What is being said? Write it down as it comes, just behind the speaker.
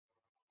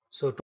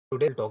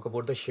Today I'll talk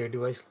about the shared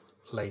device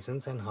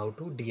license and how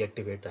to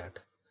deactivate that.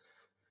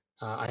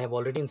 I have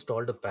already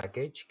installed a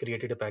package,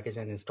 created a package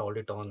and installed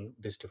it on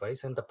this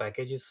device, and the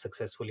package is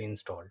successfully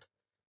installed.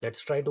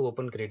 Let's try to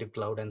open Creative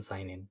Cloud and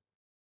sign in.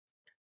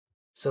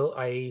 So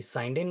I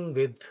signed in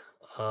with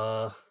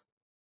uh,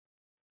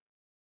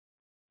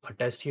 a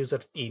test user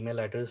email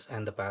address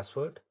and the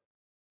password.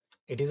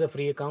 It is a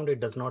free account.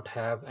 It does not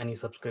have any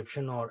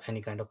subscription or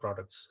any kind of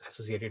products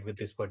associated with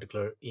this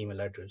particular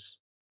email address.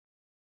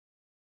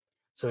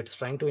 So it's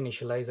trying to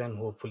initialize and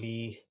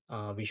hopefully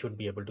we should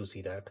be able to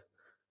see that.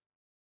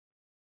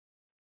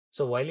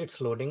 So while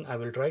it's loading, I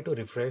will try to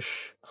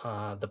refresh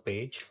the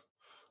page.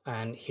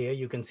 And here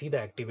you can see the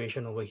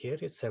activation over here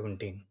is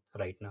 17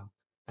 right now.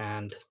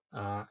 And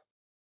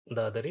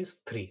the other is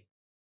 3.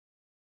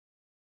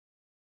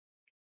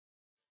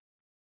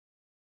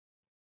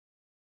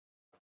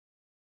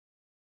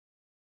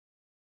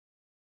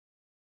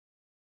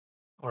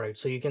 All right,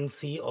 so you can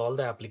see all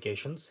the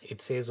applications.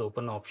 It says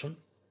open option.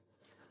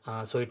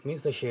 So it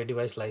means the share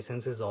device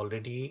license is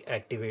already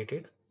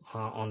activated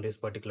on this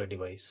particular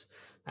device.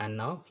 And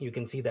now you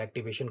can see the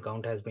activation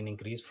count has been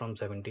increased from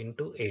 17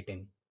 to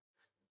 18.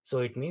 So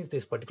it means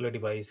this particular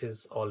device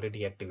is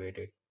already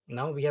activated.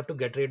 Now we have to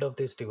get rid of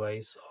this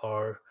device,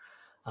 or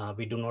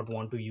we do not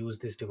want to use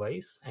this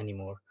device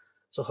anymore.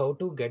 So how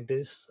to get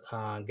this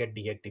get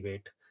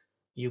deactivate?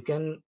 You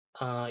can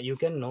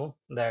know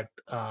that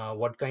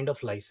what kind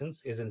of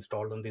license is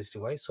installed on this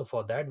device. So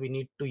for that we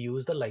need to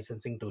use the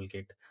licensing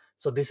toolkit.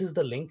 So this is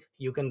the link.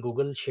 You can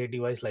Google share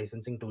device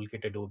licensing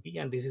toolkit Adobe,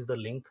 and this is the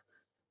link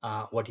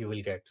what you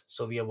will get.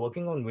 So we are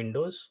working on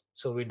Windows,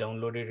 so we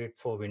downloaded it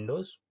for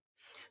Windows.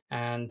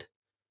 And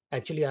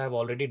actually, I have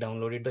already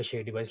downloaded the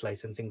share device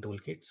licensing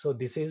toolkit. So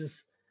this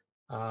is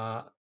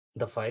uh,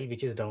 the file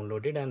which is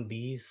downloaded, and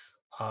these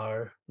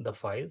are the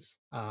files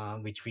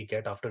which we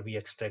get after we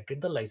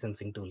extracted the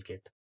licensing toolkit.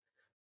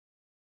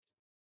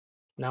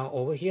 Now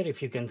over here,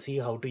 if you can see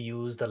how to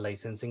use the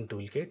licensing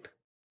toolkit,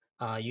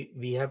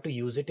 we have to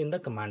use it in the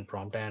command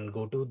prompt and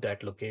go to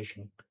that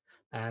location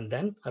and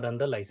then run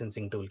the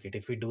licensing toolkit.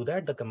 If we do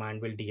that, the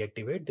command will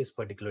deactivate this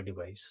particular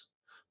device.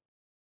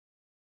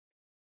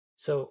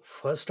 So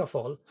first of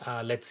all,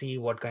 let's see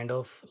what kind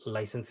of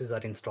licenses are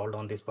installed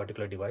on this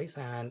particular device.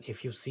 And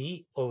if you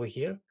see over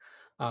here,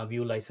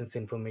 view license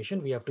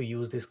information, we have to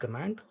use this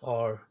command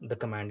or the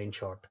command in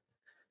short.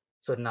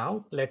 So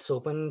now let's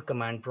open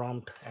command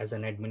prompt as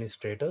an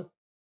administrator.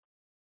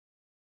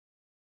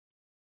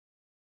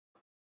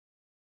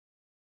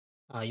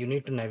 You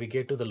need to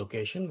navigate to the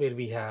location where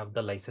we have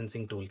the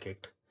licensing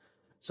toolkit.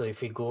 So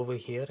if we go over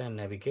here and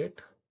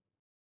navigate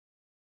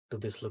to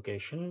this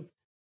location,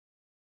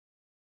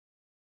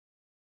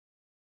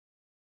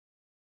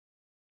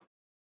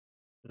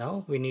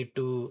 now we need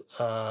to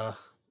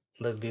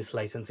this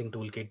licensing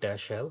toolkit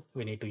dash L.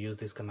 We need to use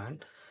this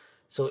command.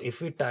 So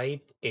if we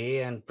type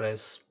A and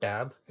press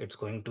tab, it's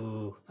going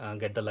to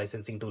get the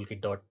licensing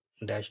toolkit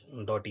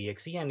dot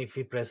exe. And if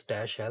we press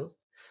dash L,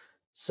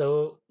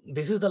 so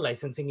this is the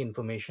licensing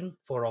information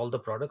for all the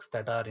products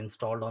that are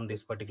installed on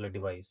this particular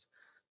device.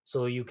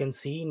 So you can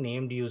see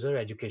named user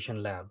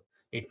education lab.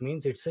 It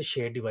means it's a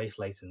shared device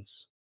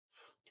license.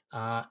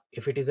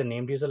 If it is a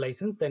named user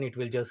license, then it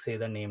will just say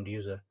the named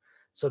user.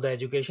 So the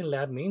education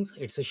lab means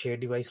it's a shared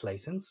device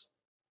license.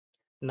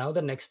 Now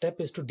the next step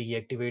is to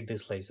deactivate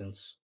this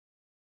license.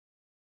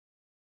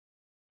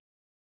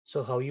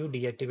 So how you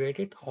deactivate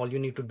it? All you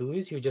need to do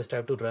is you just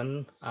have to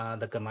run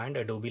the command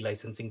Adobe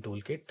Licensing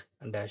Toolkit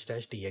and dash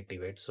dash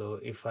deactivate. So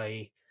if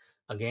I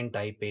again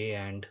type A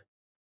and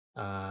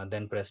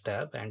then press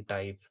tab and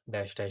type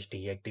dash dash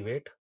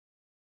deactivate.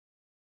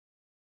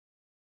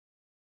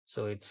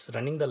 So it's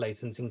running the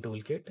licensing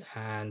toolkit,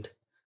 and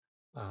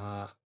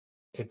uh,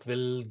 it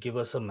will give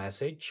us a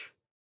message,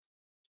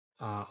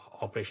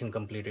 operation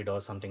completed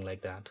or something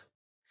like that.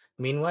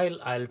 Meanwhile,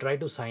 I'll try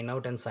to sign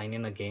out and sign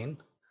in again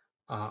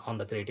on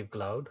the Creative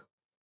Cloud.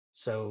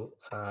 So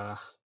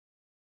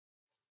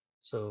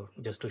so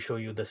just to show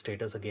you the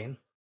status again.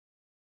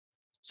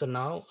 So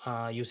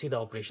now you see the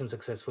operation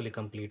successfully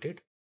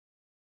completed.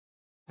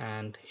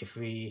 And if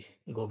we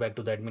go back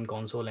to the admin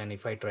console and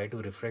if I try to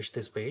refresh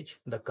this page,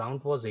 the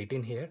count was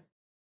 18 here.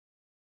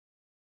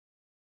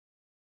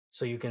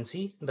 So you can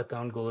see the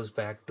count goes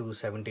back to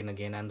 17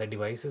 again, and the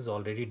device is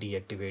already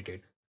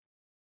deactivated.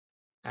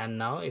 And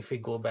now if we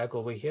go back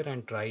over here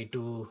and try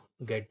to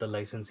get the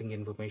licensing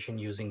information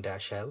using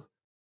dash L,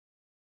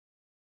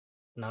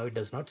 now it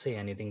does not say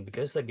anything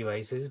because the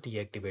device is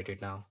deactivated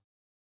now.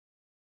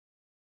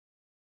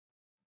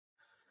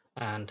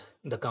 And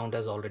the count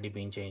has already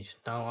been changed.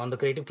 Now on the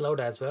Creative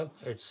Cloud as well,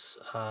 it's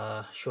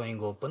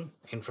showing open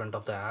in front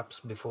of the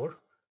apps before.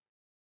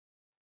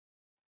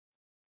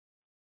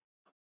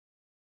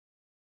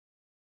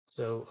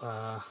 So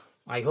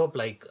I hope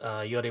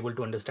you're able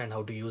to understand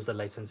how to use the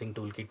licensing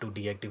toolkit to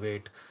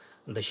deactivate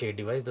the shared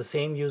device. The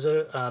same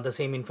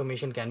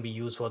information can be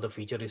used for the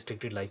feature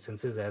restricted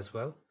licenses as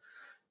well.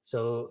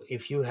 So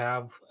if you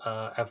have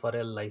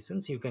FRL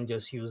license, you can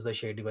just use the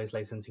shared device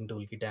licensing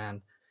toolkit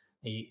and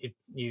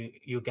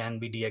You can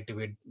be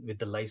deactivated with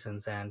the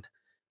license, and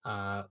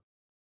uh,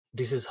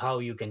 this is how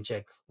you can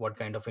check what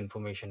kind of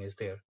information is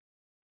there.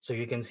 So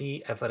you can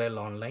see FRL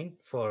online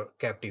for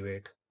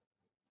Captivate.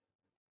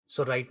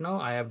 So right now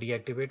I have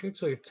deactivated,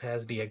 so it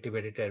has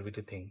deactivated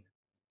everything.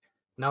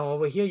 Now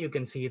over here you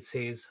can see it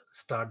says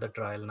start the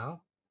trial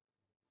now.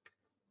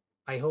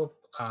 I hope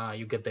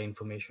you get the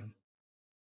information.